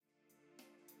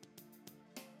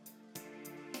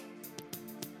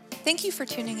Thank you for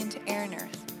tuning into Air and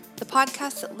Earth, the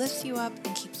podcast that lifts you up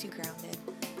and keeps you grounded.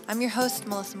 I'm your host,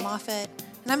 Melissa Moffett,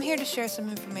 and I'm here to share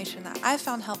some information that I've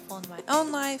found helpful in my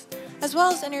own life, as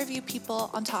well as interview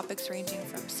people on topics ranging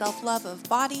from self-love of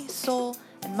body, soul,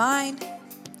 and mind,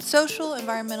 social,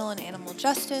 environmental, and animal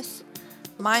justice,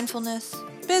 mindfulness,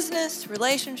 business,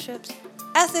 relationships,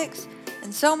 ethics,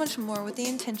 and so much more, with the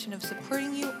intention of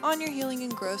supporting you on your healing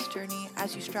and growth journey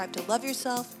as you strive to love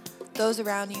yourself, those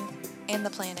around you, and the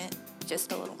planet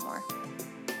just a little more.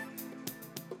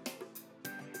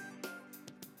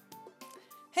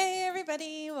 Hey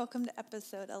everybody, welcome to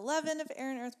episode 11 of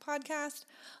Air and Earth Podcast.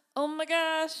 Oh my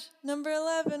gosh, number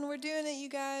 11, we're doing it, you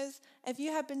guys. If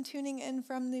you have been tuning in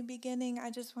from the beginning, I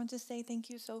just want to say thank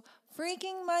you so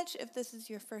freaking much. If this is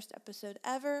your first episode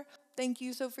ever, thank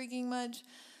you so freaking much.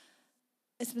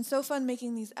 It's been so fun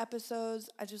making these episodes.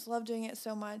 I just love doing it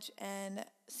so much, and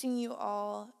seeing you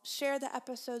all share the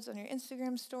episodes on your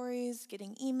Instagram stories,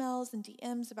 getting emails and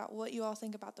DMs about what you all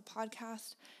think about the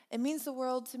podcast. It means the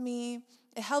world to me.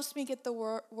 It helps me get the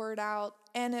word out,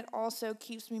 and it also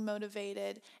keeps me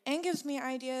motivated and gives me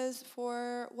ideas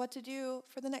for what to do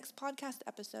for the next podcast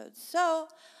episode. So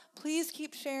please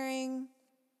keep sharing.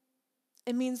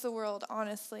 It means the world,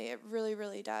 honestly. It really,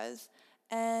 really does.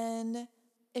 And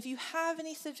if you have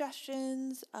any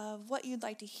suggestions of what you'd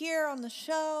like to hear on the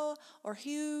show or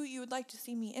who you would like to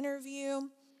see me interview,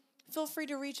 feel free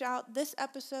to reach out. This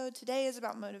episode today is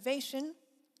about motivation,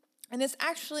 and it's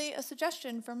actually a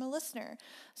suggestion from a listener.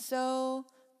 So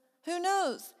who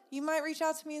knows? You might reach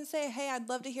out to me and say, hey, I'd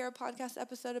love to hear a podcast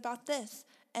episode about this,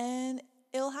 and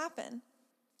it'll happen.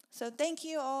 So thank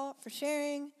you all for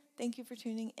sharing. Thank you for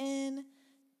tuning in.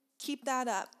 Keep that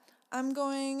up. I'm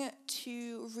going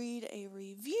to read a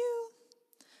review.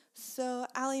 So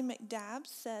Allie McDabb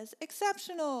says,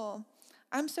 exceptional.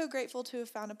 I'm so grateful to have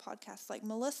found a podcast like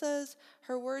Melissa's.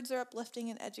 Her words are uplifting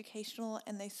and educational,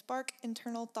 and they spark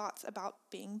internal thoughts about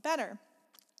being better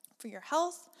for your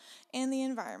health and the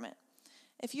environment.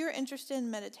 If you're interested in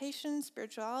meditation,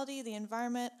 spirituality, the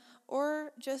environment,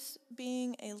 or just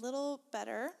being a little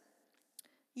better,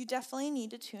 you definitely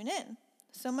need to tune in.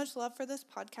 So much love for this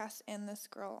podcast and this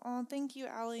girl. Oh, thank you,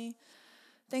 Allie.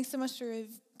 Thanks so much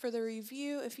for the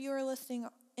review. If you are listening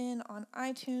in on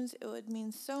iTunes, it would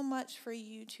mean so much for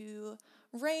you to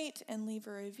rate and leave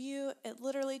a review. It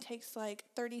literally takes like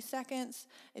 30 seconds.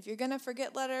 If you're going to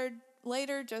forget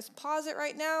later, just pause it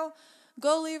right now.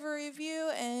 Go leave a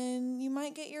review, and you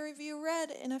might get your review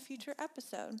read in a future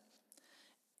episode.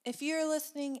 If you're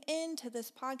listening in to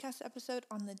this podcast episode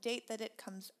on the date that it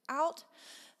comes out,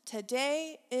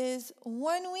 today is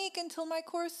 1 week until my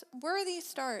course Worthy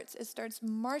starts. It starts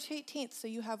March 18th, so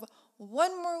you have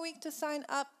one more week to sign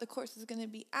up. The course is going to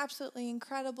be absolutely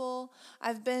incredible.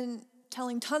 I've been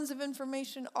telling tons of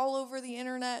information all over the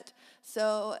internet,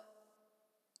 so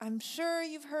I'm sure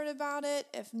you've heard about it.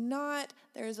 If not,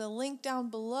 there's a link down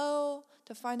below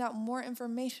to find out more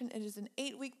information. It is an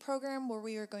 8-week program where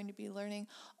we are going to be learning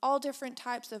all different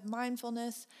types of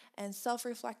mindfulness and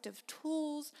self-reflective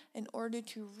tools in order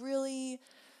to really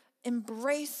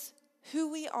embrace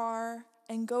who we are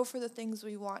and go for the things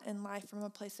we want in life from a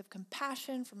place of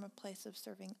compassion, from a place of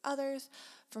serving others,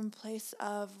 from a place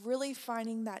of really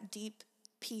finding that deep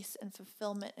peace and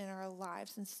fulfillment in our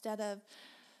lives instead of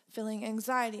feeling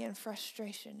anxiety and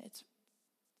frustration. It's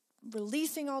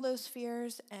releasing all those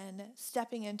fears and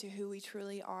stepping into who we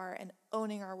truly are and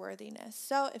owning our worthiness.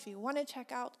 So if you want to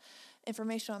check out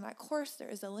information on that course, there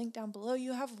is a link down below.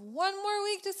 You have one more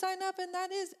week to sign up, and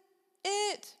that is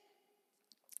it.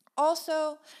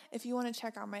 Also, if you want to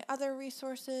check out my other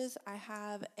resources, I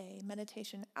have a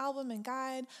meditation album and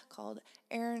guide called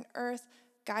Air and Earth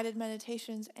Guided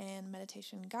Meditations and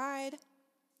Meditation Guide.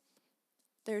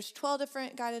 There's 12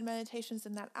 different guided meditations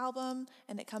in that album,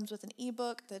 and it comes with an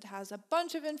ebook that has a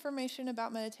bunch of information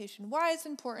about meditation, why it's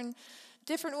important,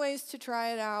 different ways to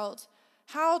try it out,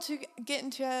 how to get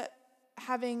into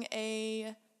having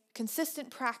a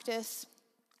consistent practice,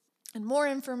 and more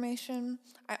information.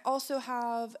 I also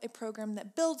have a program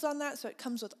that builds on that, so it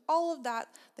comes with all of that,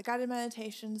 the guided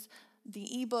meditations,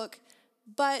 the ebook,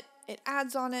 but it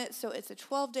adds on it, so it's a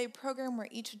 12-day program where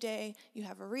each day you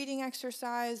have a reading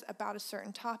exercise about a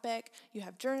certain topic, you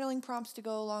have journaling prompts to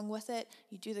go along with it,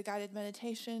 you do the guided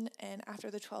meditation, and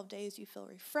after the 12 days you feel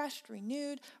refreshed,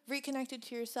 renewed, reconnected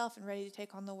to yourself, and ready to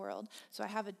take on the world. So I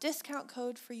have a discount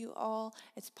code for you all.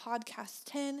 It's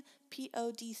podcast10,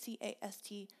 PODCAST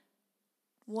 10,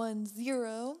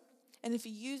 and if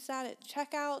you use that at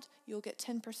checkout, you'll get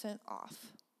 10%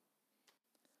 off.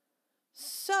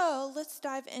 So let's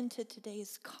dive into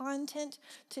today's content.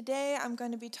 Today I'm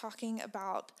going to be talking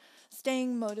about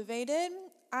staying motivated.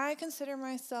 I consider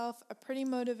myself a pretty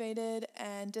motivated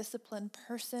and disciplined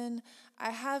person.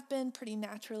 I have been pretty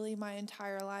naturally my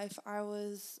entire life. I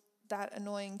was that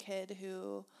annoying kid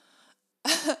who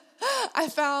I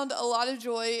found a lot of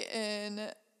joy in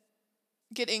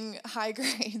getting high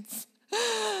grades.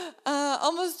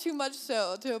 Almost too much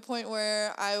so, to a point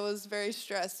where I was very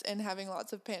stressed and having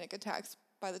lots of panic attacks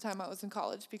by the time I was in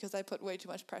college because I put way too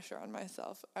much pressure on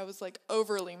myself. I was like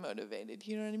overly motivated,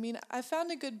 you know what I mean? I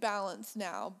found a good balance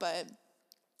now, but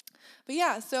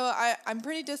yeah, so I'm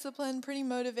pretty disciplined, pretty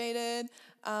motivated,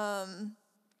 and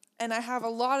I have a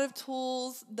lot of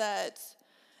tools that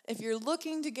if you're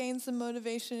looking to gain some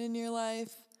motivation in your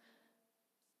life,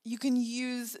 you can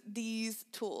use these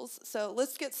tools. So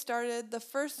let's get started. The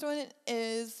first one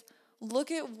is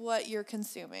look at what you're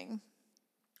consuming.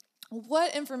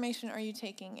 What information are you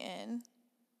taking in?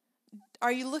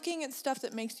 Are you looking at stuff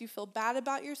that makes you feel bad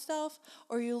about yourself,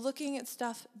 or are you looking at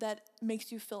stuff that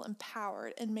makes you feel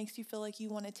empowered and makes you feel like you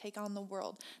want to take on the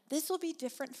world? This will be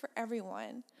different for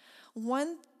everyone.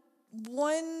 One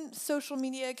social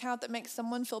media account that makes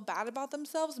someone feel bad about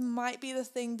themselves might be the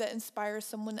thing that inspires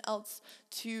someone else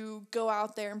to go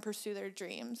out there and pursue their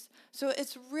dreams. So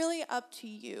it's really up to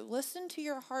you. Listen to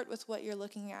your heart with what you're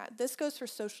looking at. This goes for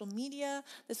social media.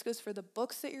 This goes for the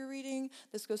books that you're reading.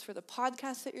 This goes for the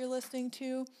podcasts that you're listening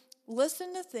to.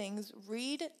 Listen to things,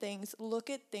 read things, look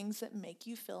at things that make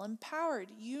you feel empowered.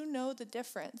 You know the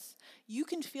difference. You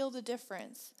can feel the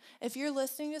difference. If you're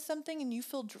listening to something and you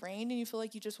feel drained and you feel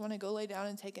like you just want to go lay down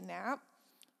and take a nap,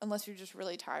 unless you're just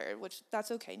really tired, which that's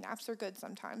okay. Naps are good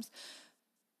sometimes.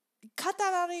 Cut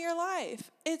that out of your life.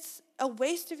 It's a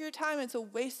waste of your time. It's a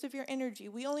waste of your energy.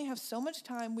 We only have so much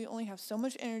time. We only have so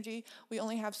much energy. We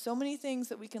only have so many things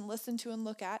that we can listen to and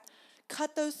look at.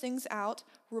 Cut those things out.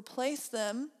 Replace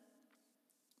them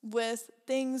with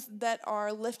things that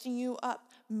are lifting you up,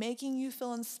 making you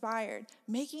feel inspired,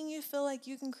 making you feel like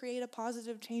you can create a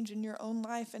positive change in your own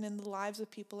life and in the lives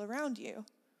of people around you.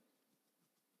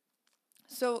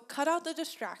 So cut out the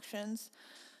distractions,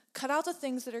 cut out the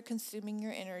things that are consuming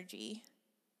your energy.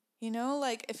 You know,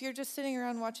 like if you're just sitting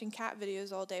around watching cat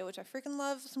videos all day, which I freaking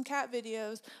love some cat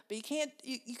videos, but you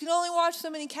can only watch so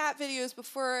many cat videos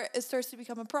before it starts to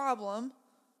become a problem.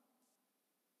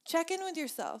 Check in with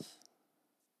yourself.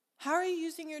 How are you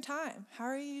using your time? How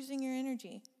are you using your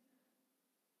energy?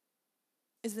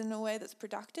 Is it in a way that's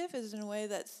productive? Is it in a way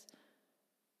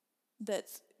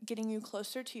that's getting you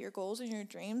closer to your goals and your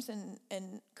dreams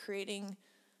and creating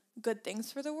good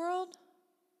things for the world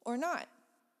or not?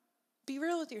 Be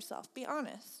real with yourself. Be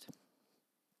honest.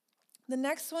 The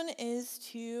next one is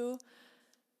to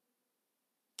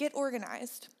get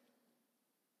organized.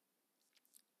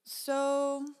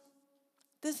 So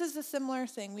this is a similar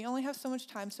thing. We only have so much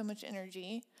time, so much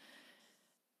energy.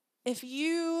 If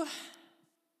your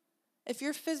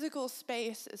physical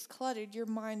space is cluttered, your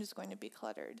mind is going to be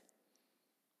cluttered.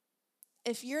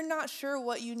 If you're not sure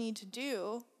what you need to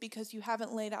do because you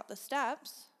haven't laid out the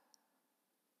steps,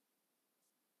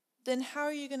 then how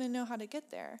are you going to know how to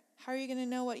get there? How are you going to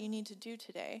know what you need to do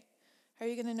today? How are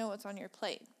you going to know what's on your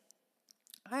plate?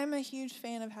 I'm a huge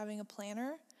fan of having a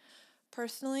planner.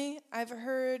 Personally, I've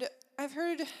heard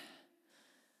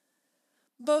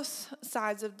both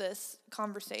sides of this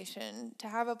conversation, to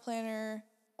have a planner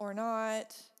or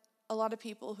not. A lot of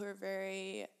people who are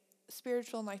very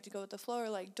spiritual and like to go with the flow are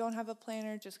like, don't have a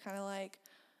planner, just kind of like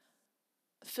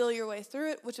feel your way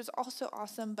through it, which is also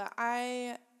awesome. But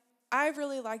I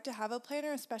really like to have a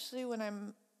planner, especially when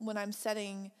I'm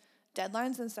setting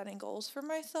deadlines and setting goals for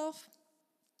myself.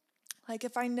 Like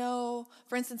if I know,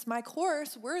 for instance, my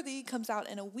course, Worthy, comes out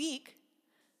in a week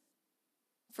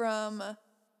a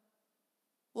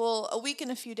week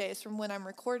and a few days from when I'm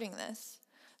recording this.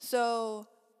 So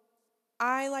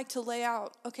I like to lay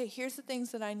out, okay, here's the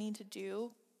things that I need to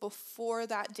do before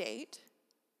that date.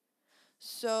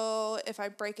 So if I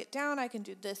break it down, I can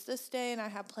do this day, and I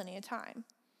have plenty of time.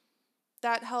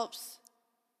 That helps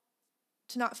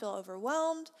to not feel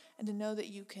overwhelmed and to know that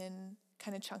you can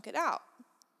kind of chunk it out.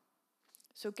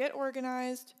 So get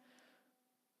organized,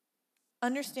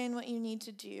 understand what you need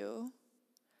to do,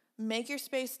 make your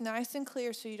space nice and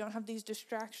clear so you don't have these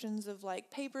distractions of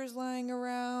like papers lying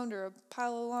around or a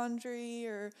pile of laundry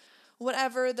or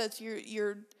whatever that's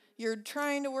you're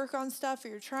trying to work on stuff, or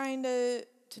you're trying to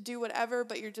do whatever,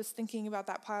 but you're just thinking about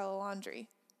that pile of laundry.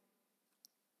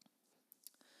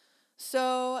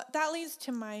 So that leads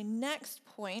to my next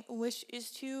point, which is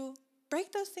to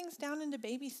break those things down into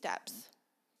baby steps.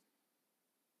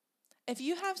 If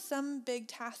you have some big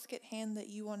task at hand that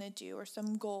you want to do, or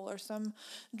some goal or some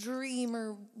dream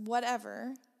or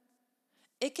whatever,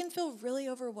 it can feel really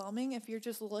overwhelming if you're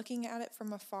just looking at it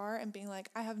from afar and being like,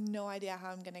 I have no idea how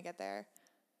I'm going to get there.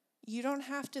 You don't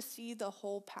have to see the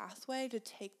whole pathway to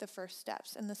take the first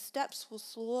steps, and the steps will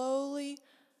slowly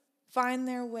find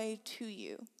their way to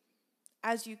you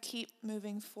as you keep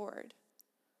moving forward.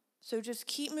 So just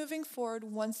keep moving forward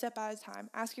one step at a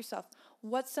time. Ask yourself,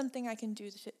 what's something I can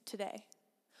do today?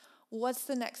 What's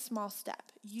the next small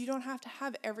step? You don't have to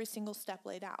have every single step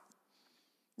laid out.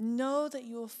 Know that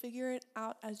you will figure it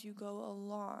out as you go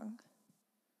along.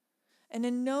 And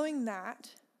in knowing that,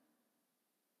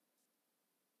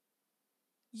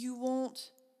 you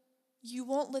won't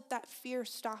let that fear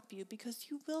stop you, because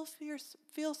you will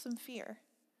feel some fear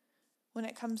when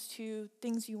it comes to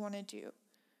things you want to do.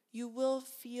 You will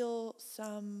feel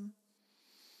some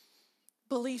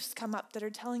beliefs come up that are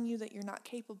telling you that you're not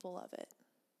capable of it.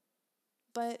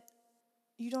 But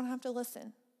you don't have to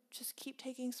listen. Just keep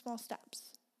taking small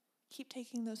steps. Keep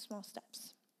taking those small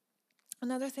steps.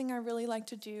 Another thing I really like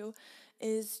to do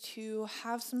is to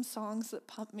have some songs that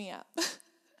pump me up.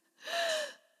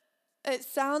 It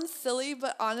sounds silly,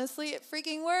 but honestly, it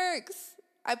freaking works.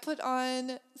 I put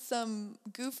on some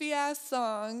goofy ass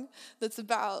song that's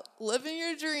about living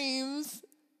your dreams,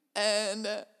 and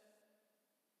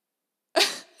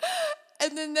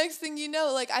and the next thing you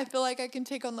know, like, I feel like I can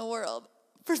take on the world.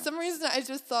 For some reason, I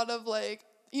just thought of, like,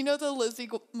 you know the Lizzie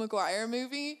McGuire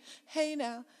movie? Hey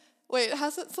now. Wait,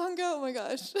 how's that song go? Oh my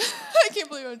gosh. I can't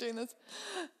believe I'm doing this.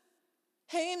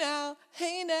 Hey now,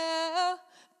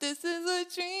 this is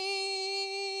what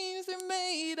dreams are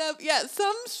made of. Yeah,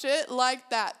 some shit like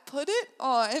that. Put it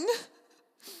on,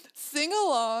 sing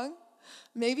along,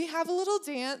 maybe have a little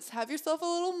dance, have yourself a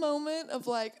little moment of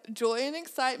like joy and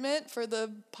excitement for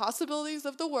the possibilities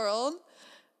of the world,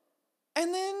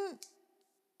 and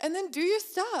then do your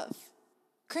stuff.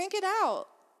 Crank it out.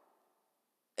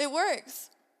 It works.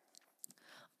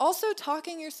 Also,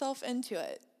 talking yourself into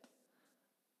it.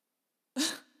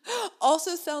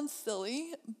 Also sounds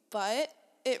silly, but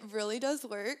it really does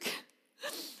work.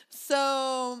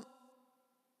 So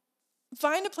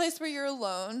find a place where you're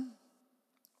alone.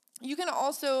 You can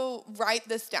also write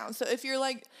this down. So if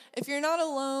you're not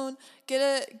alone,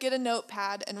 get a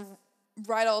notepad and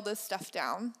write all this stuff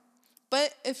down.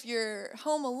 But if you're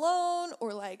home alone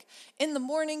or like in the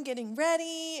morning getting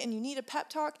ready and you need a pep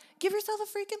talk, give yourself a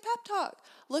freaking pep talk.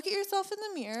 Look at yourself in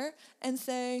the mirror and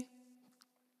say,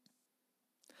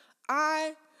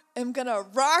 I am gonna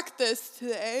rock this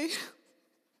today.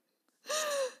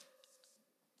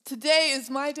 Today is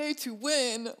my day to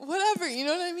win. Whatever, you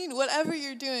know what I mean? Whatever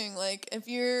you're doing. Like if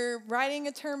you're writing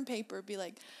a term paper, be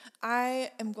like,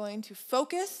 I am going to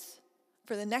focus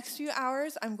for the next few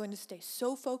hours. I'm going to stay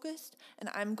so focused, and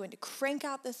I'm going to crank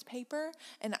out this paper,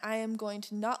 and I am going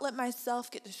to not let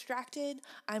myself get distracted.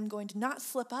 I'm going to not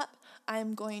slip up.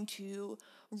 I'm going to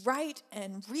write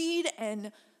and read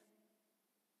and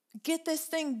get this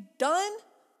thing done,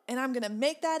 and I'm going to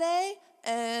make that A,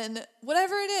 and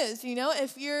whatever it is, you know,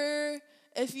 if you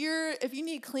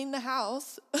need to clean the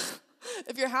house,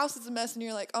 if your house is a mess and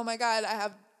you're like, oh my God, I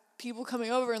have people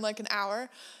coming over in like an hour,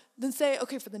 then say,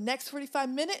 okay, for the next 45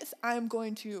 minutes, I'm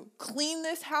going to clean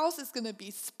this house. It's going to be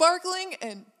sparkling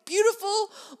and beautiful,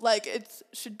 like it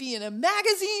should be in a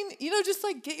magazine. You know, just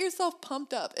like get yourself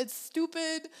pumped up. It's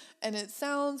stupid and it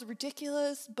sounds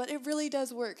ridiculous, but it really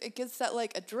does work. It gets that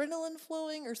like adrenaline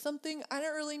flowing or something. I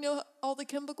don't really know all the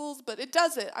chemicals, but it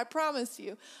does it. I promise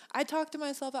you. I talk to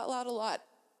myself out loud a lot.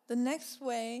 The next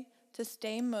way to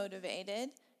stay motivated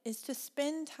is to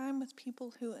spend time with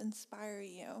people who inspire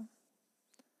you.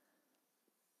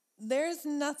 There's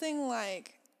nothing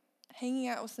like hanging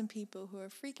out with some people who are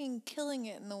freaking killing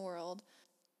it in the world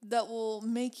that will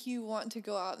make you want to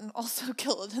go out and also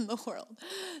kill it in the world.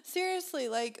 Seriously,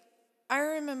 like, I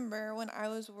remember when I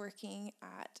was working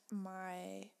at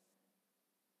my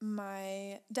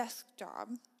desk job.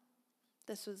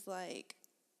 This was like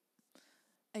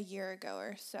a year ago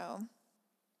or so.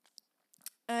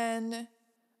 And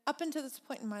up until this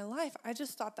point in my life, I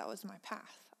just thought that was my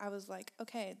path. I was like,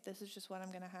 okay, this is just what I'm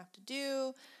going to have to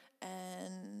do,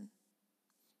 and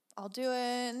I'll do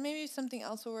it, and maybe something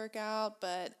else will work out,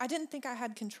 but I didn't think I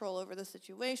had control over the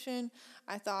situation.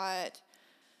 I thought,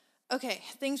 okay,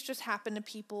 things just happen to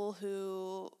people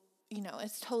who, you know,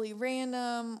 it's totally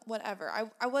random, whatever.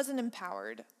 I wasn't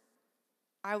empowered.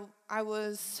 I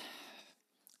was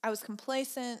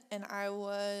complacent, and I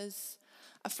was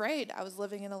afraid. I was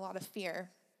living in a lot of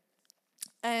fear.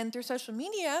 And through social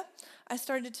media, I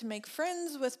started to make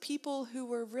friends with people who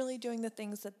were really doing the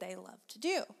things that they love to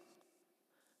do.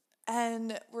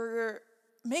 And were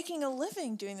making a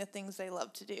living doing the things they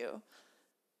love to do.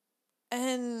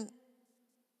 And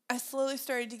I slowly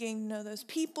started to getting to know those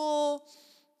people.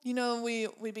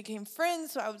 We became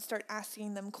friends, so I would start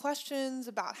asking them questions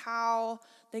about how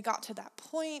they got to that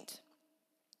point.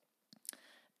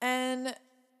 And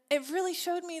it really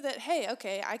showed me that, hey,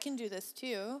 okay, I can do this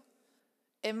too.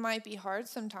 It might be hard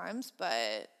sometimes,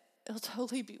 but it'll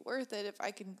totally be worth it if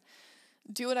I can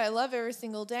do what I love every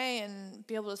single day and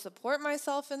be able to support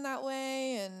myself in that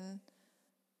way. And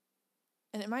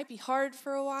it might be hard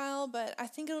for a while, but I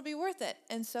think it'll be worth it.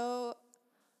 And so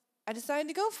I decided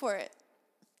to go for it.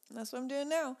 That's what I'm doing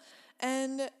now.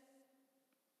 And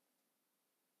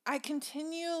I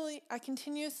continuously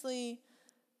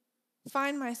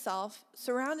find myself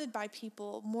surrounded by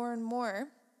people more and more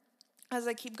as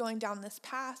I keep going down this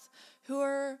path who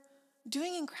are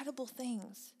doing incredible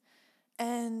things.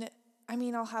 And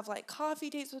I'll have like coffee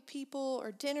dates with people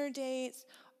or dinner dates.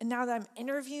 And now that I'm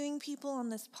interviewing people on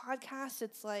this podcast,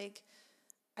 it's like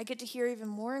I get to hear even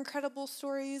more incredible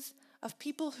stories of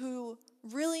people who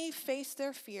really faced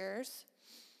their fears,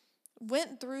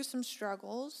 went through some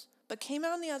struggles, but came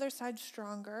out on the other side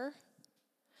stronger,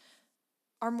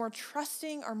 are more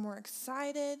trusting, are more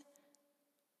excited,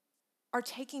 are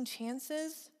taking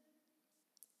chances.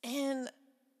 And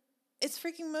it's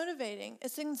freaking motivating.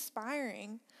 It's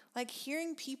inspiring. Like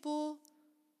hearing people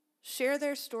share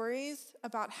their stories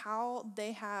about how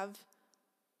they have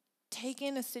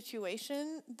taken a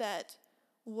situation that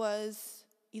was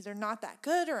either not that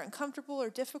good or uncomfortable or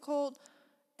difficult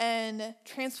and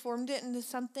transformed it into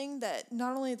something that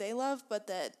not only they love, but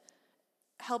that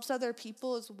helps other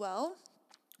people as well,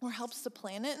 or helps the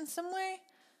planet in some way.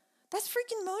 That's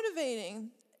freaking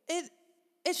motivating.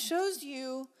 It shows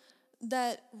you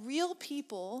that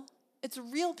it's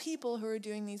real people who are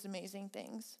doing these amazing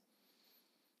things.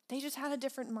 They just had a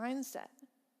different mindset.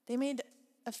 They made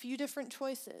a few different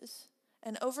choices.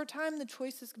 And over time, the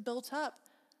choices built up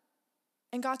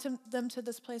and got them to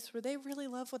this place where they really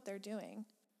love what they're doing.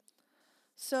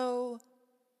 So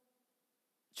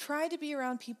try to be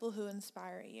around people who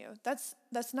inspire you. That's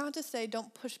not to say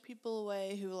don't push people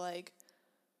away who like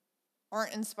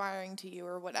aren't inspiring to you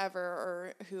or whatever,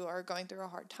 or who are going through a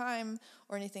hard time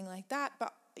or anything like that.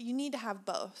 But you need to have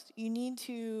both. You need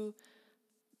to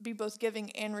be both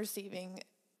giving and receiving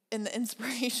in the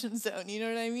inspiration zone. You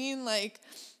know what I mean? Like,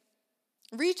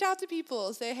 reach out to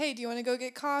people. Say, hey, do you want to go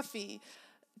get coffee?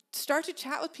 Start to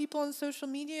chat with people on social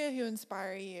media who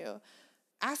inspire you.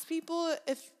 Ask people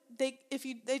if they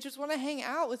just want to hang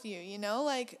out with you,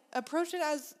 like approach it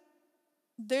as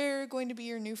they're going to be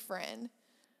your new friend.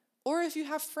 Or if you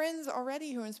have friends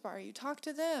already who inspire you, talk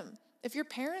to them. If your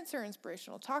parents are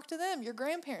inspirational, talk to them, your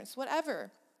grandparents, whatever.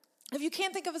 If you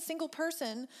can't think of a single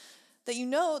person that you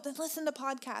know, then listen to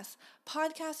podcasts.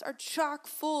 Podcasts are chock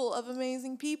full of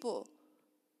amazing people.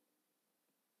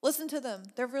 Listen to them.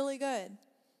 They're really good.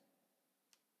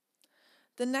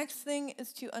 The next thing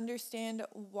is to understand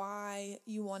why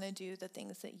you want to do the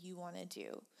things that you want to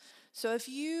do. So if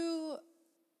you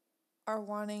are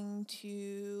wanting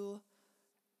to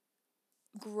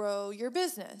grow your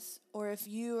business, or if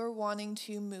you are wanting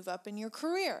to move up in your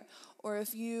career, or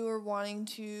if you are wanting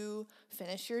to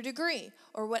finish your degree,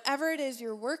 or whatever it is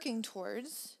you're working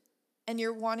towards and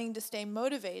you're wanting to stay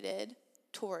motivated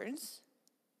towards,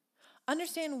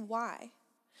 understand why.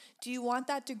 Do you want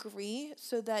that degree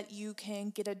so that you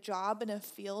can get a job in a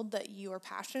field that you are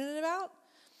passionate about,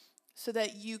 so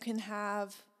that you can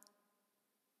have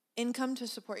income to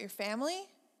support your family?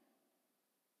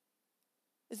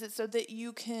 Is it so that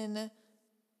you can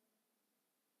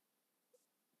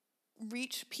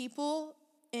reach people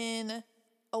in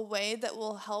a way that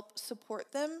will help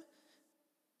support them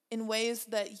in ways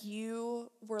that you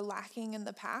were lacking in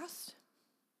the past?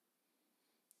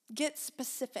 Get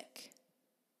specific.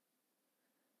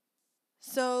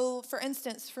 So, for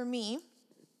instance, for me,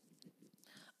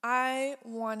 I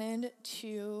wanted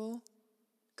to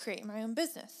create my own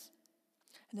business.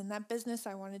 And in that business,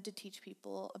 I wanted to teach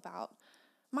people about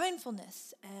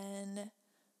mindfulness. And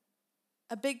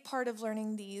a big part of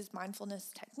learning these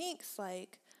mindfulness techniques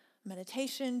like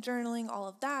meditation, journaling, all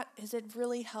of that, is it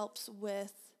really helps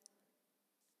with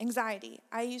anxiety.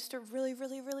 I used to really,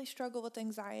 really, really struggle with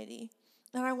anxiety,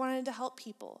 and I wanted to help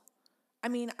people.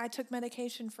 I took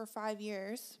medication for 5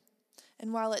 years,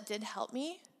 and while it did help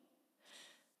me,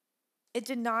 it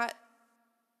did not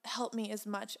help me as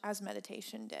much as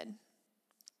meditation did.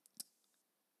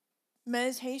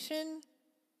 Meditation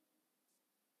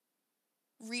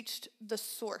reached the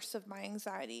source of my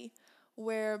anxiety,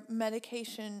 where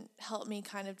medication helped me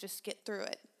kind of just get through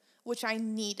it, which I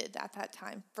needed at that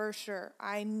time, for sure.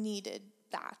 I needed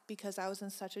that because I was in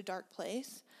such a dark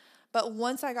place. But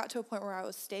once I got to a point where I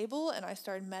was stable and I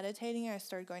started meditating, I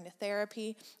started going to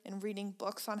therapy and reading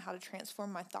books on how to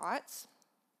transform my thoughts,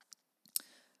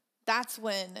 that's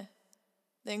when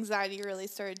the anxiety really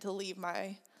started to leave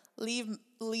me.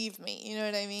 You know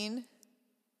what I mean?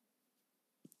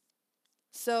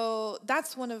 So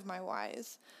that's one of my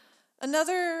whys.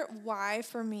 Another why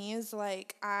for me is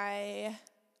like I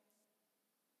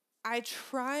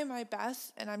try my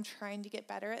best, and I'm trying to get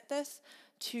better at this,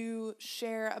 to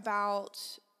share about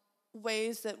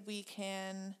ways that we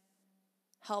can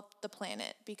help the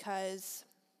planet, because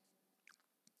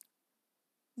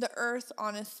the earth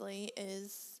honestly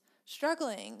is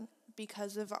struggling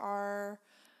because of our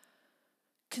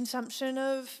consumption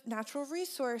of natural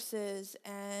resources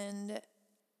and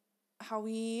how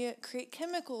we create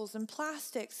chemicals and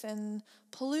plastics and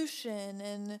pollution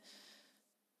and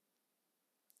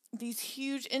these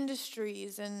huge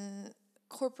industries and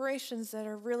corporations that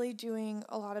are really doing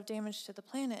a lot of damage to the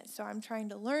planet. So I'm trying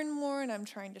to learn more, and I'm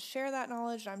trying to share that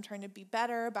knowledge. I'm trying to be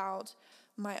better about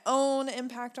my own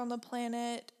impact on the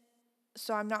planet.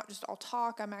 So I'm not just all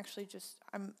talk. I'm actually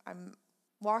I'm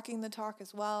walking the talk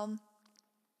as well.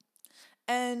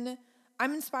 And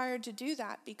I'm inspired to do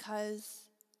that because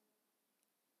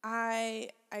I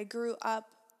grew up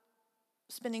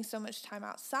spending so much time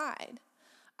outside.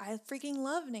 I freaking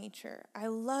love nature. I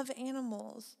love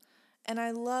animals. And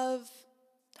I love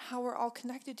how we're all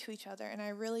connected to each other. And I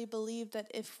really believe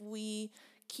that if we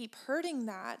keep hurting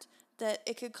that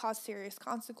it could cause serious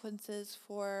consequences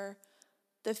for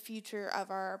the future of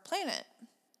our planet,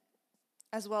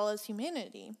 as well as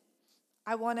humanity.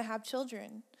 I want to have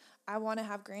children. I want to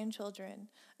have grandchildren,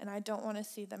 and I don't want to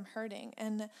see them hurting.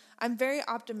 And I'm very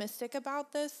optimistic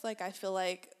about this. Like, I feel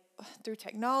like through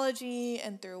technology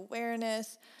and through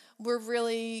awareness, we're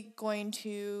really going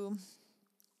to,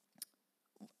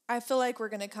 I feel like we're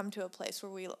going to come to a place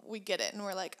where we get it, and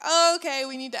we're like, oh, okay,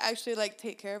 we need to actually like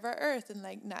take care of our earth and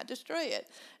like not destroy it,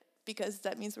 because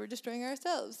that means we're destroying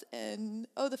ourselves. And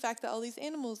the fact that all these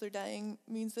animals are dying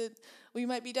means that we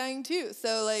might be dying too.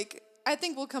 So like, I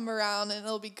think we'll come around and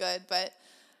it'll be good. But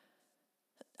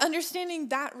understanding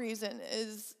that reason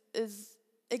is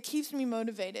it keeps me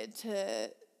motivated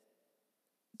to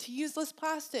use less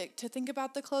plastic, to think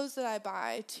about the clothes that I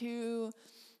buy, to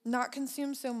not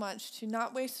consume so much, to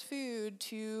not waste food,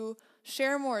 to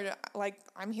share more. Like,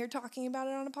 I'm here talking about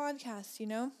it on a podcast, you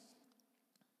know?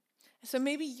 So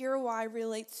maybe your why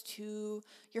relates to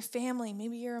your family.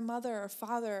 Maybe you're a mother or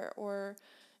father, or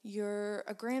you're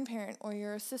a grandparent, or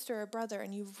you're a sister or brother,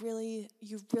 and you really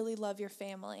love your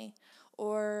family.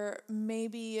 Or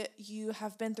maybe you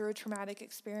have been through a traumatic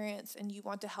experience and you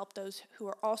want to help those who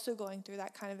are also going through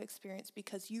that kind of experience,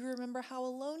 because you remember how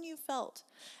alone you felt.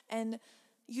 And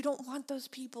you don't want those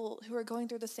people who are going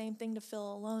through the same thing to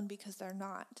feel alone, because they're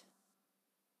not.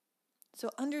 So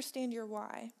understand your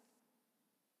why.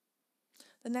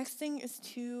 The next thing is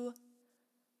to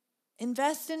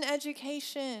invest in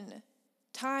education.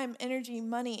 Time, energy,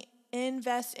 money.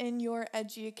 Invest in your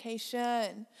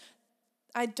education.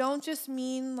 I don't just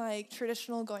mean like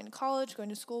traditional going to college, going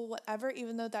to school, whatever,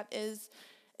 even though that is,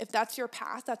 if that's your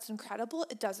path, that's incredible.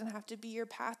 It doesn't have to be your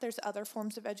path. There's other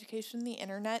forms of education. The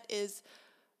internet is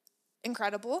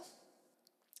incredible.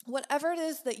 Whatever it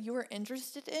is that you are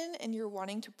interested in and you're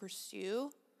wanting to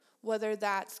pursue, whether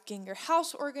that's getting your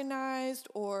house organized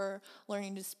or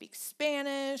learning to speak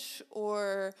Spanish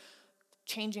or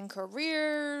changing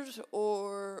careers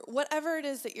or whatever it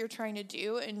is that you're trying to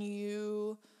do and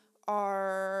you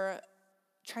are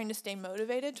trying to stay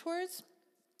motivated towards,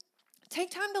 take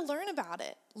time to learn about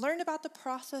it. Learn about the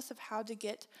process of how to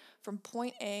get from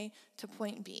point A to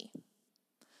point B.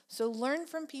 So learn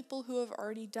from people who have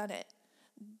already done it.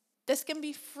 This can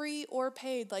be free or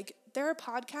paid. Like, there are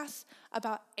podcasts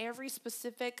about every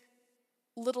specific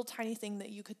little tiny thing that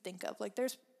you could think of. Like,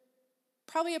 there's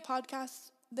probably a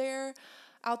podcast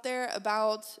out there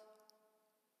about,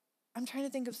 I'm trying to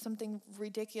think of something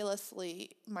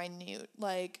ridiculously minute,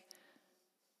 like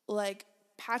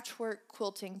patchwork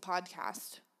quilting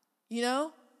podcast, you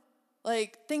know?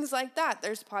 Like, things like that.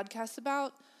 There's podcasts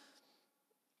about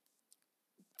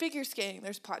figure skating.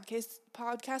 There's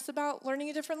podcasts about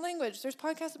learning a different language. There's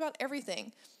podcasts about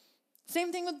everything.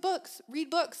 Same thing with books.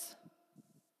 Read books.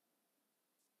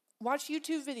 Watch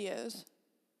YouTube videos.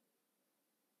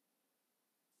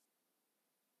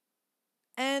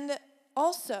 And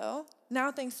also,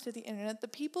 now thanks to the internet, the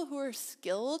people who are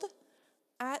skilled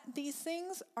at these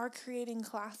things are creating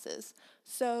classes.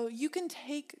 So you can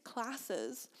take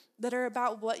classes that are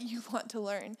about what you want to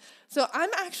learn. So I'm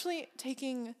actually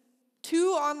taking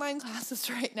 2 online classes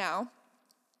right now.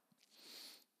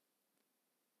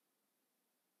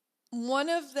 One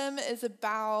of them is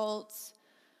about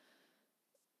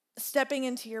stepping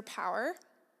into your power.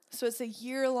 So it's a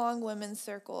year-long women's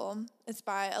circle. It's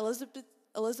by Elizabeth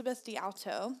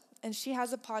DeAlto, and she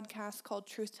has a podcast called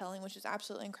Truth Telling, which is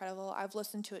absolutely incredible. I've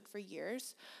listened to it for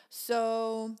years.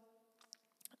 So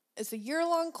it's a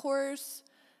year-long course,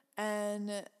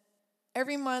 and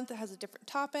every month it has a different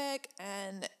topic,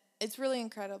 and it's really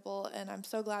incredible, and I'm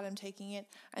so glad I'm taking it.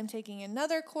 I'm taking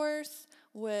another course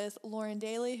with Lauren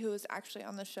Daly, who was actually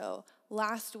on the show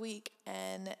last week,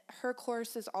 and her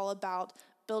course is all about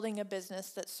building a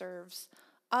business that serves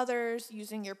others,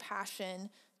 using your passion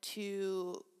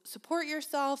to support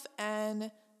yourself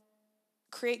and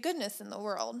create goodness in the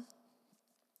world.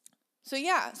 So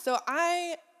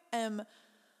I am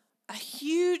a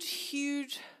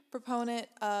huge proponent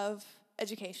of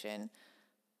education.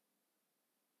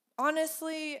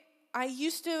 Honestly, I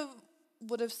used to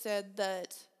would have said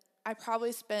that I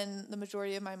probably spend the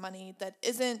majority of my money that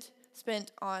isn't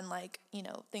spent on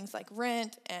things like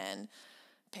rent and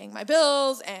paying my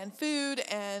bills and food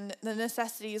and the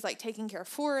necessities like taking care of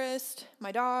Forrest,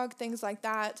 my dog, things like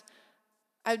that.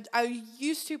 I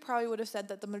used to probably would have said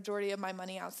that the majority of my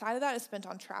money outside of that is spent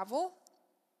on travel.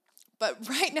 But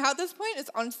right now at this point, it's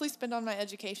honestly spent on my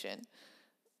education.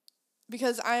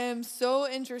 Because I am so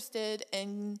interested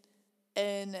in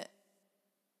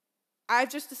I've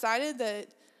just decided that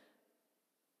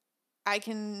I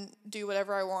can do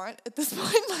whatever I want at this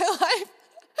point in my life.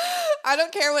 I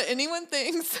don't care what anyone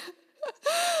thinks.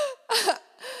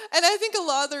 And I think a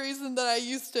lot of the reason that I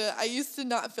used to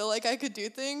not feel like I could do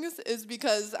things is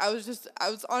because I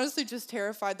was honestly just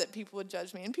terrified that people would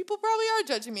judge me, and people probably are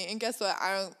judging me, and guess what?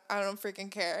 I don't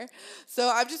freaking care. So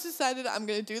I've just decided I'm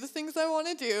going to do the things I want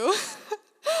to do.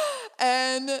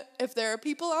 And if there are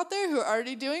people out there who are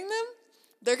already doing them,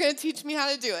 they're going to teach me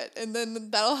how to do it, and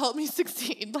then that'll help me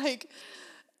succeed. Like,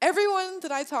 everyone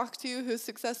that I talk to who's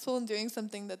successful in doing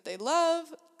something that they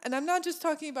love, and I'm not just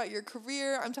talking about your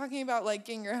career, I'm talking about like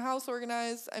getting your house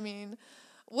organized. I mean,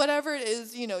 whatever it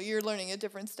is, you're learning a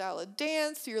different style of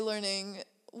dance, you're learning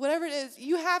whatever it is,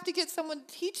 you have to get someone to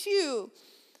teach you.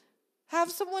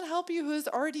 Have someone help you who has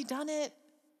already done it.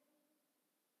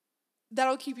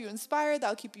 That'll keep you inspired,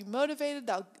 that'll keep you motivated,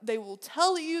 they will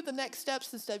tell you the next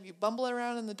steps instead of you bumbling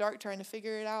around in the dark trying to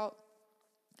figure it out.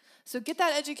 So get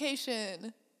that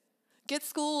education. Get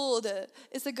schooled.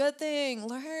 It's a good thing.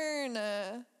 Learn.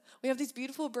 We have these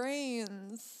beautiful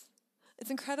brains. It's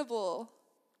incredible.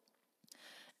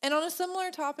 And on a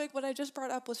similar topic, what I just brought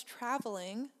up was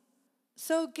traveling.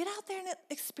 So get out there and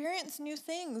experience new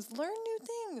things. Learn new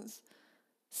things.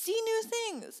 See new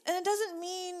things. And it doesn't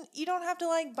mean you don't have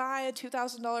to buy a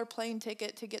 $2,000 plane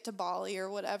ticket to get to Bali or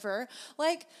whatever.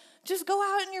 Just go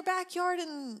out in your backyard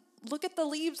and look at the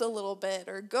leaves a little bit,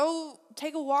 or go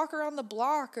take a walk around the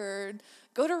block, or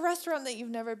go to a restaurant that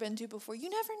you've never been to before. You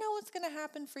never know what's going to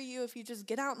happen for you if you just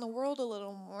get out in the world a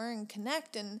little more and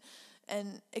connect and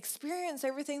experience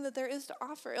everything that there is to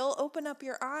offer. It'll open up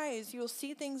your eyes. You'll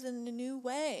see things in a new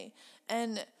way.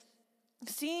 And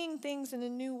seeing things in a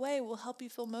new way will help you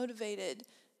feel motivated.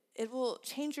 It will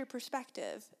change your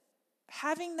perspective.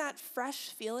 Having that fresh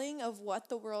feeling of what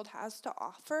the world has to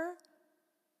offer,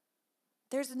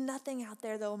 there's nothing out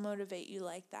there that will motivate you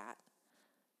like that.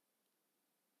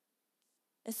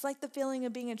 It's like the feeling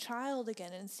of being a child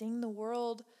again and seeing the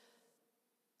world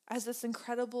as this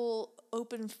incredible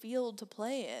open field to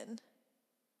play in.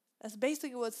 That's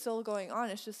basically what's still going on.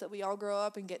 It's just that we all grow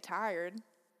up and get tired.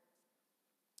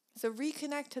 So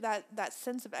reconnect to that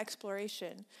sense of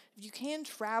exploration. If you can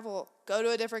travel, go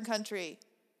to a different country.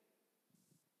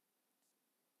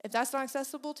 If that's not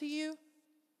accessible to you,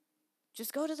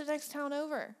 just go to the next town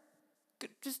over.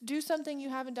 Just do something you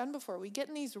haven't done before. We get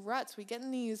in these ruts. We get in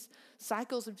these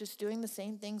cycles of just doing the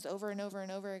same things over and over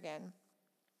and over again.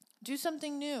 Do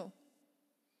something new.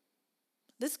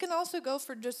 This can also go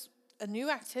for just a new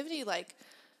activity, like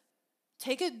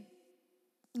take a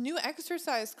new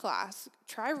exercise class,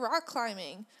 try rock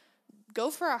climbing, go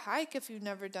for a hike if you've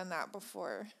never done that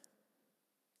before.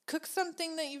 Cook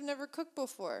something that you've never cooked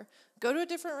before. Go to a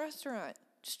different restaurant.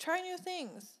 Just try new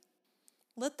things.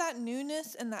 Let that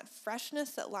newness and that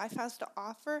freshness that life has to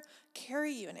offer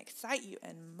carry you and excite you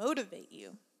and motivate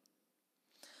you.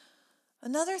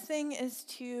 Another thing is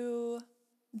to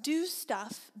do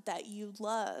stuff that you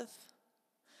love.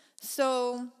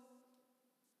 So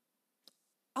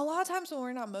a lot of times when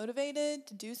we're not motivated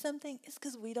to do something, it's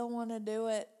because we don't want to do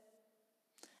it.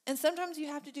 And sometimes you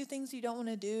have to do things you don't want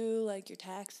to do, like your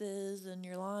taxes and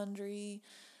your laundry.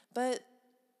 But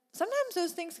sometimes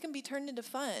those things can be turned into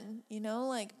fun,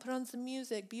 like put on some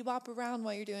music, bebop around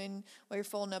while you're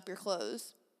folding up your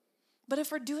clothes. But if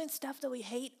we're doing stuff that we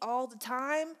hate all the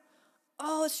time,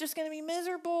 oh, it's just going to be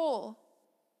miserable.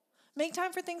 Make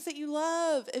time for things that you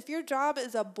love. If your job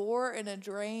is a bore and a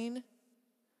drain,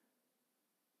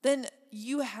 then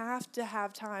you have to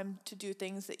have time to do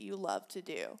things that you love to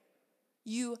do.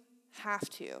 You have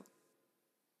to.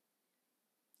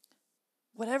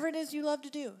 Whatever it is you love to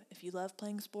do, if you love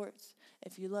playing sports,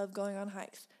 if you love going on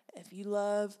hikes, if you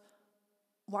love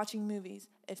watching movies,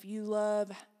 if you love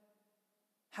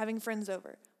having friends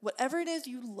over, whatever it is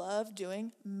you love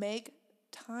doing, make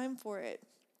time for it.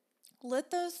 Let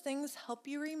those things help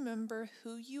you remember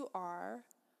who you are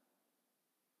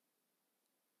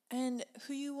and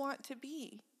who you want to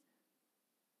be.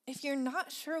 If you're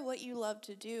not sure what you love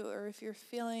to do, or if you're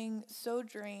feeling so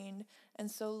drained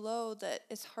and so low that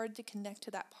it's hard to connect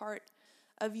to that part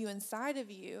of you inside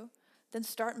of you, then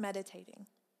start meditating.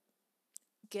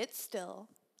 Get still,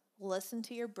 listen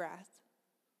to your breath,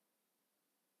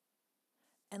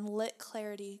 and let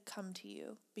clarity come to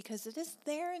you, because it is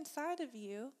there inside of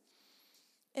you.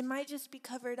 It might just be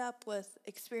covered up with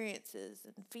experiences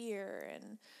and fear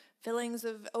and feelings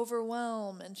of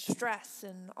overwhelm and stress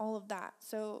and all of that.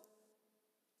 So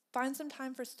find some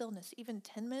time for stillness, even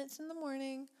 10 minutes in the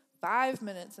morning, 5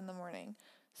 minutes in the morning.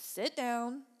 Sit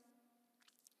down,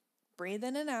 breathe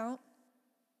in and out,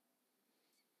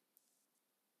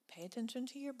 pay attention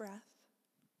to your breath,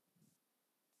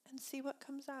 and see what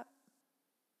comes up.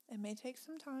 It may take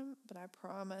some time, but I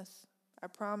promise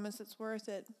it's worth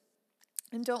it.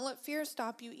 And don't let fear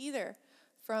stop you either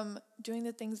from doing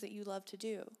the things that you love to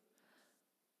do.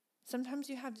 Sometimes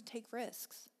you have to take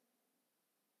risks.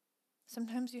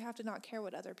 Sometimes you have to not care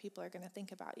what other people are going to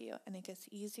think about you, and it gets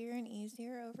easier and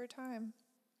easier over time.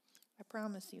 I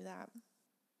promise you that.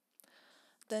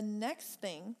 The next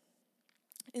thing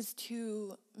is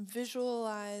to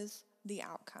visualize the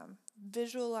outcome.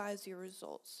 Visualize your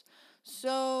results.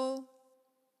 So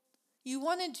you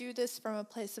want to do this from a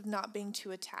place of not being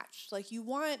too attached. Like you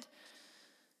want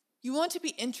to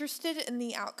be interested in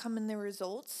the outcome and the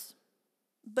results,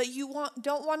 but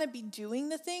don't want to be doing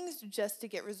the things just to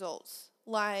get results.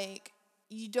 Like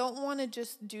you don't want to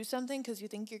just do something because you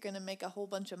think you're going to make a whole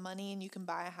bunch of money and you can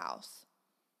buy a house.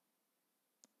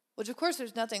 Which of course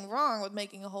there's nothing wrong with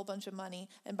making a whole bunch of money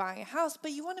and buying a house, but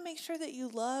you want to make sure that you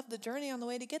love the journey on the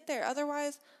way to get there.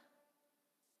 Otherwise,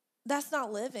 that's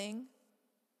not living.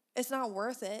 It's not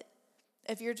worth it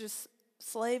if you're just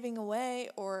slaving away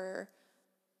or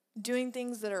doing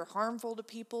things that are harmful to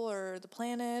people or the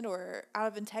planet or out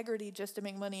of integrity just to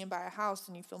make money and buy a house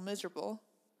and you feel miserable.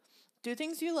 Do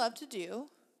things you love to do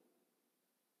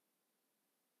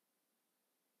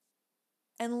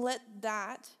and let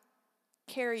that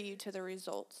carry you to the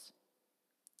results.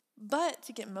 But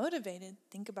to get motivated,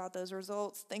 think about those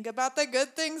results. Think about the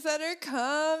good things that are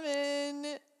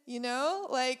coming,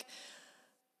 like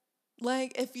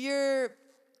if you're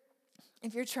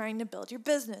trying to build your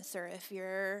business, or if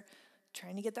you're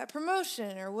trying to get that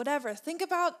promotion or whatever, think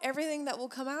about everything that will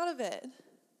come out of it.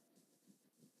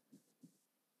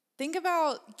 Think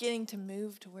about getting to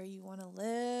move to where you want to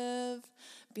live,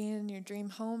 being in your dream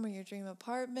home or your dream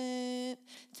apartment,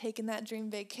 taking that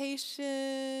dream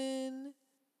vacation,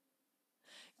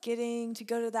 getting to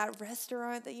go to that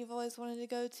restaurant that you've always wanted to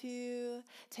go to,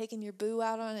 taking your boo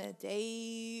out on a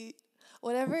date,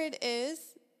 whatever it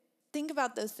is. Think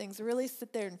about those things. Really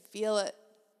sit there and feel it.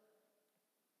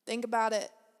 Think about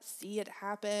it. See it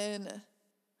happen.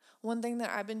 One thing that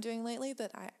I've been doing lately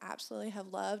that I absolutely have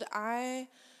loved,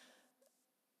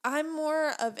 I'm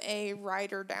more of a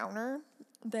writer-downer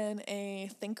than a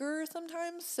thinker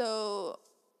sometimes. So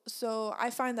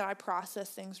I find that I process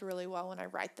things really well when I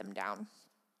write them down.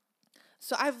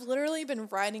 So I've literally been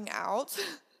writing out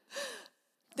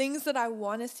things that I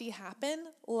want to see happen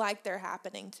like they're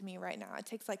happening to me right now. It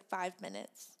takes like 5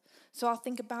 minutes. So I'll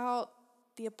think about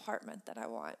the apartment that I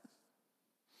want.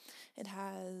 It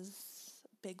has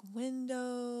big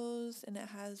windows, and it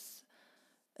has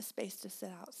a space to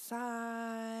sit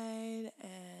outside,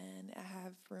 and I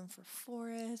have room for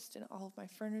forest, and all of my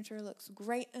furniture looks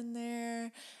great in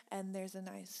there, and there's a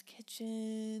nice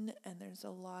kitchen, and there's a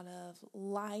lot of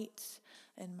light,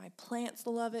 and my plants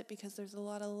love it because there's a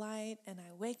lot of light, and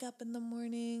I wake up in the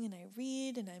morning, and I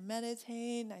read, and I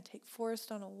meditate, and I take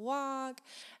Forrest on a walk,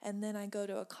 and then I go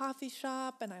to a coffee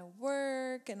shop, and I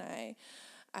work, and I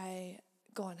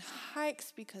go on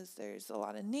hikes because there's a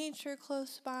lot of nature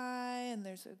close by, and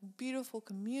there's a beautiful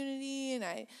community, and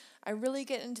I really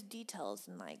get into details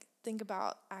and like think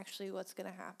about actually what's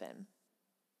going to happen.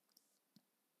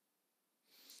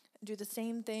 Do the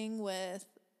same thing with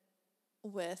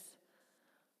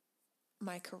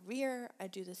my career. I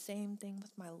do the same thing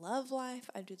with my love life.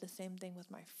 I do the same thing with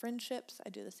my friendships. I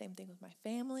do the same thing with my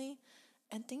family.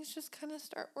 And things just kind of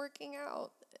start working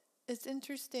out. It's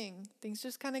interesting. Things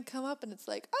just kind of come up and it's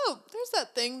like, oh, there's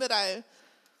that thing that I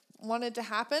wanted to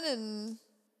happen and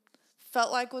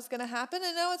felt like was going to happen,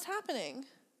 and now it's happening.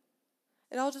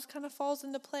 It all just kind of falls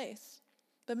into place.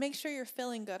 But make sure you're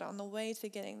feeling good on the way to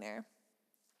getting there.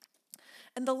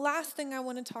 And the last thing I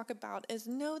want to talk about is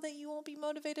know that you won't be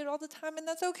motivated all the time, and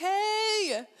that's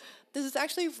okay. This is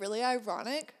actually really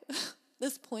ironic,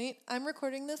 this point. I'm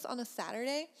recording this on a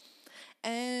Saturday,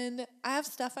 and I have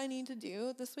stuff I need to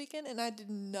do this weekend, and I did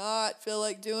not feel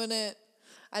like doing it.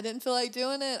 I didn't feel like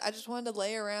doing it. I just wanted to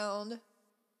lay around,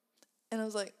 and I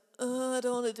was like, I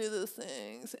don't want to do those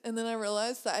things. And then I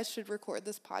realized that I should record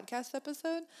this podcast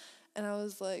episode, and I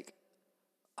was like,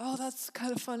 oh, that's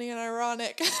kind of funny and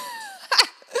ironic.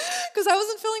 Because I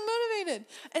wasn't feeling motivated.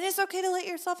 And it's okay to let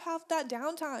yourself have that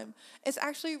downtime. It's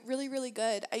actually really, really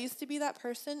good. I used to be that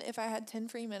person, if I had 10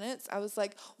 free minutes, I was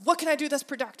like, what can I do that's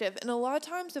productive? And a lot of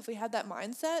times, if we had that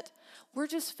mindset, we're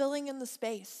just filling in the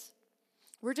space.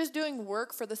 We're just doing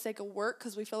work for the sake of work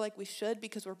because we feel like we should,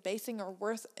 because we're basing our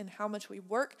worth in how much we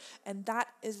work. And that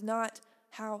is not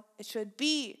how it should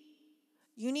be.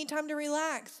 You need time to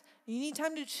relax. You need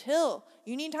time to chill.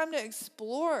 You need time to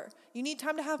explore. You need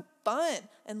time to have fun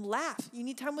and laugh. You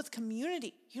need time with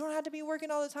community. You don't have to be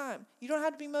working all the time. You don't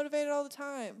have to be motivated all the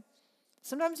time.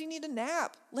 Sometimes you need a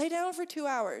nap. Lay down for 2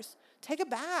 hours. Take a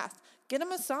bath. Get a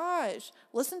massage.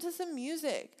 Listen to some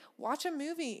music. Watch a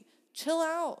movie. Chill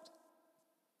out.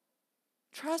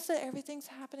 Trust that everything's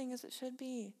happening as it should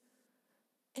be.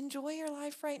 Enjoy your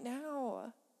life right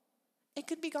now. It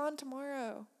could be gone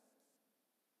tomorrow.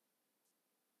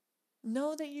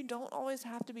 Know that you don't always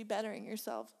have to be bettering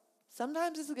yourself.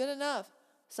 Sometimes it's good enough.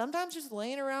 Sometimes just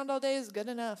laying around all day is good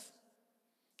enough.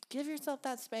 Give yourself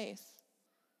that space.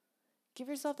 Give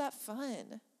yourself that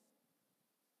fun.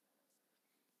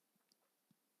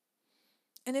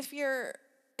 And if you're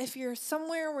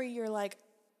somewhere where you're like,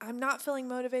 I'm not feeling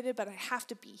motivated, but I have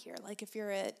to be here. Like if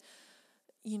you're at,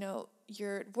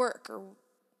 you're at work or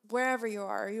wherever you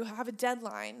are, or you have a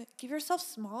deadline, give yourself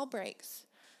small breaks.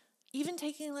 Even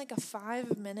taking like a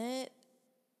 5-minute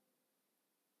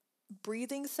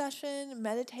breathing session,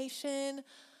 meditation,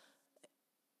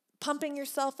 pumping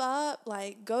yourself up,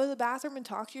 like go to the bathroom and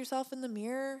talk to yourself in the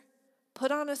mirror,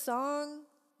 put on a song,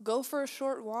 go for a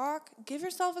short walk, give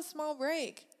yourself a small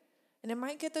break, and it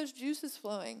might get those juices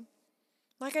flowing.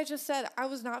 Like I just said, I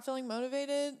was not feeling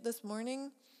motivated this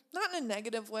morning, not in a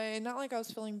negative way, not like I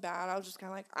was feeling bad. I was just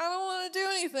kind of like, I don't want to do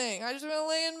anything. I just want to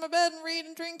lay in my bed and read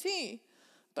and drink tea.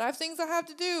 But I have things I have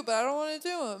to do, but I don't want to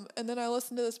do them. And then I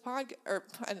listened to this podcast, or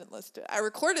I didn't listen to it. I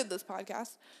recorded this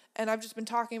podcast, and I've just been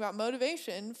talking about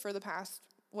motivation for the past,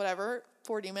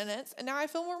 40 minutes, and now I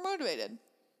feel more motivated.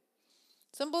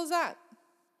 Simple as that.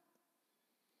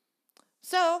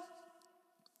 So,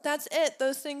 that's it.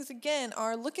 Those things, again,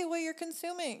 are look at what you're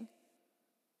consuming.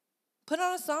 Put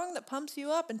on a song that pumps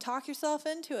you up and talk yourself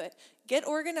into it. Get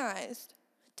organized.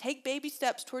 Take baby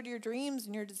steps toward your dreams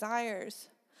and your desires.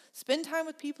 Spend time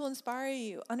with people who inspire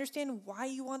you. Understand why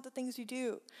you want the things you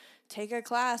do. Take a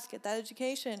class, get that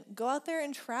education. Go out there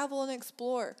and travel and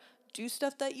explore. Do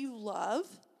stuff that you love.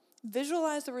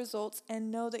 Visualize the results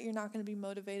and know that you're not going to be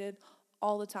motivated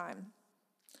all the time.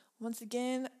 Once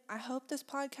again, I hope this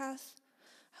podcast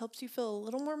helps you feel a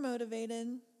little more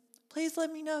motivated. Please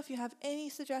let me know if you have any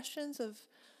suggestions of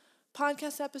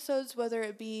podcast episodes, whether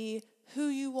it be who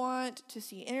you want to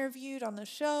see interviewed on the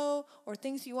show or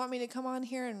things you want me to come on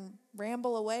here and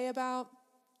ramble away about.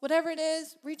 Whatever it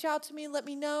is, reach out to me, let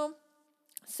me know.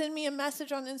 Send me a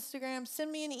message on Instagram,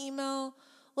 send me an email.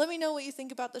 Let me know what you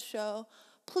think about the show.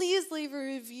 Please leave a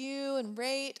review and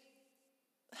rate.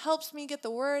 Helps me get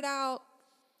the word out.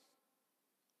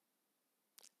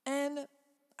 And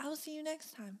I will see you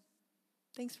next time.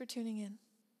 Thanks for tuning in.